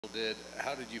did.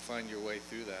 How did you find your way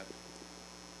through that?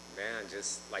 Man,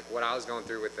 just like what I was going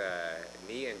through with the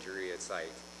knee injury, it's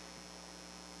like,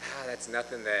 that's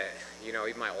nothing that,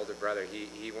 even my older brother,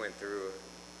 he went through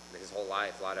his whole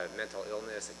life, a lot of mental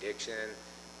illness, addiction.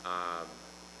 Um,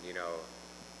 you know,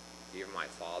 Even my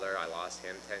father, I lost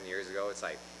him 10 years ago. It's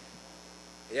like,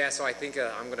 yeah, so I think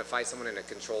I'm going to fight someone in a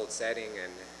controlled setting,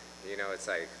 and, it's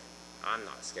like, I'm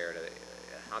not scared of it.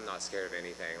 I'm not scared of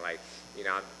anything. Like,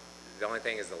 the only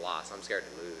thing is the loss. I'm scared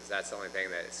to lose. That's the only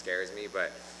thing that scares me.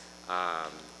 But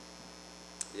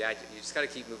yeah, you just got to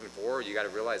keep moving forward. You got to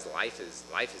realize life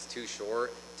is too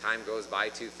short. Time goes by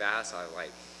too fast.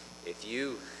 If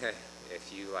you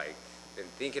like been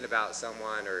thinking about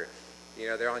someone, or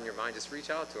they're on your mind, just reach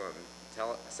out to them.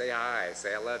 Say hi.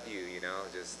 Say I love you.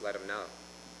 Just let them know.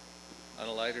 On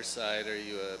a lighter side, are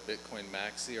you a Bitcoin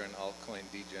maxi or an altcoin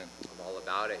degen? I'm all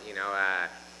about it.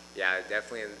 Yeah,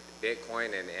 definitely in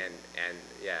Bitcoin and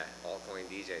yeah, altcoin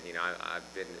degen.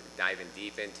 I've been diving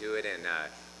deep into it, and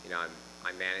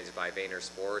I'm managed by Vayner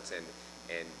Sports,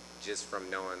 and just from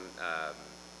knowing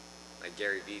like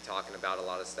Gary Vee talking about a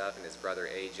lot of stuff, and his brother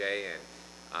AJ, and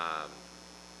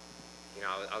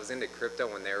I was into crypto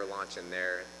when they were launching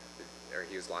or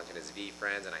he was launching his V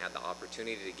Friends, and I had the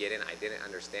opportunity to get in. I didn't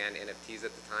understand NFTs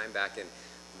at the time, back in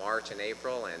March and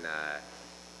April, and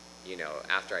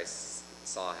after I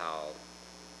saw how,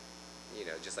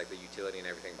 just like the utility and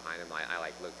everything behind them, I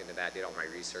like looked into that, did all my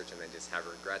research, and then just have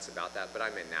regrets about that. But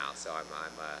I'm in now, so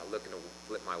I'm looking to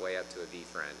flip my way up to a V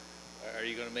Friend. Are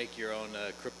you going to make your own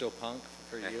crypto punk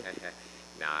for you?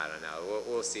 No, I don't know.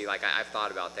 We'll see. Like, I've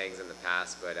thought about things in the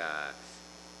past, but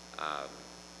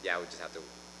yeah, we just have to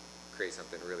create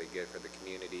something really good for the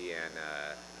community, and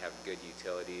have good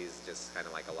utilities, just kind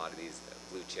of like a lot of these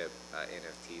blue chip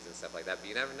NFTs and stuff like that. But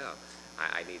you never know.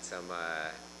 I need some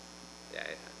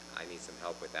I need some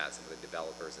help with that, some of the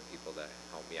developers and people to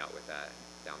help me out with that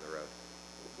down the road.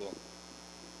 Cool.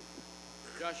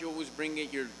 Josh, you always bring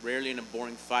it. You're rarely in a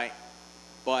boring fight,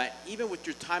 but even with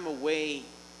your time away,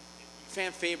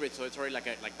 fan favorite, so it's already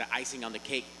like the icing on the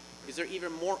cake. Is there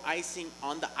even more icing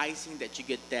on the icing that you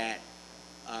get that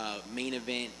main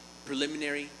event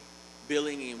preliminary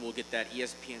billing, and we'll get that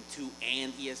ESPN2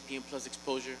 and ESPN Plus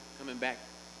exposure coming back?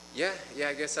 Yeah,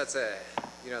 I guess that's a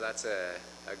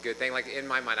good thing. Like, in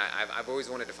my mind, I've always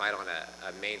wanted to fight on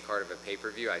a main card of a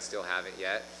pay-per-view. I still haven't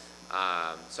yet.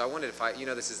 So I wanted to fight.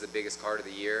 This is the biggest card of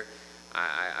the year.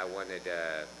 I wanted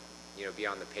to, be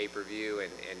on the pay-per-view,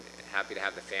 and happy to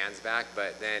have the fans back.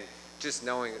 But then just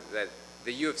knowing that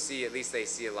the UFC, at least they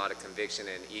see a lot of conviction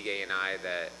in Ige and I,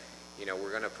 that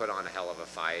we're going to put on a hell of a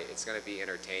fight. It's going to be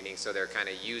entertaining. So they're kind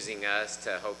of using us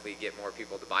to hopefully get more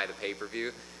people to buy the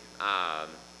pay-per-view.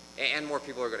 And more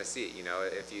people are going to see it.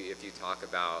 If you talk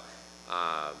about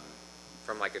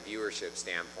from like a viewership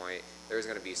standpoint, there's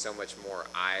going to be so much more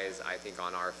eyes, I think,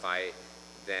 on our fight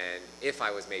than if I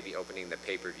was maybe opening the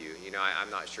pay-per-view. I'm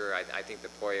not sure. I think the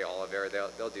Poirier Oliveira,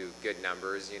 they'll do good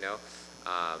numbers.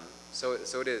 So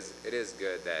it is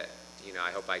good that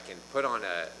I hope I can put on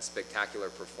a spectacular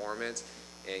performance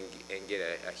and get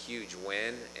a huge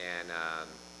win, and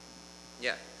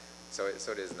yeah. So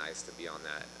it is nice to be on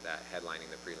that headlining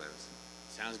the prelims.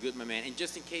 Sounds good, my man. And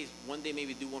just in case, one day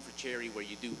maybe do one for charity where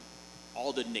you do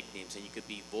all the nicknames, and you could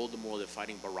be Voldemort, the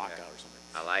fighting Baraka, or something.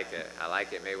 I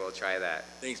like it. Maybe we'll try that.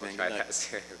 Thanks, man. We'll try that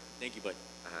soon. Thank you, bud.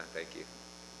 Thank you.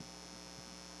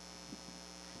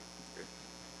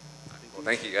 Well,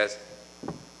 thank you, guys.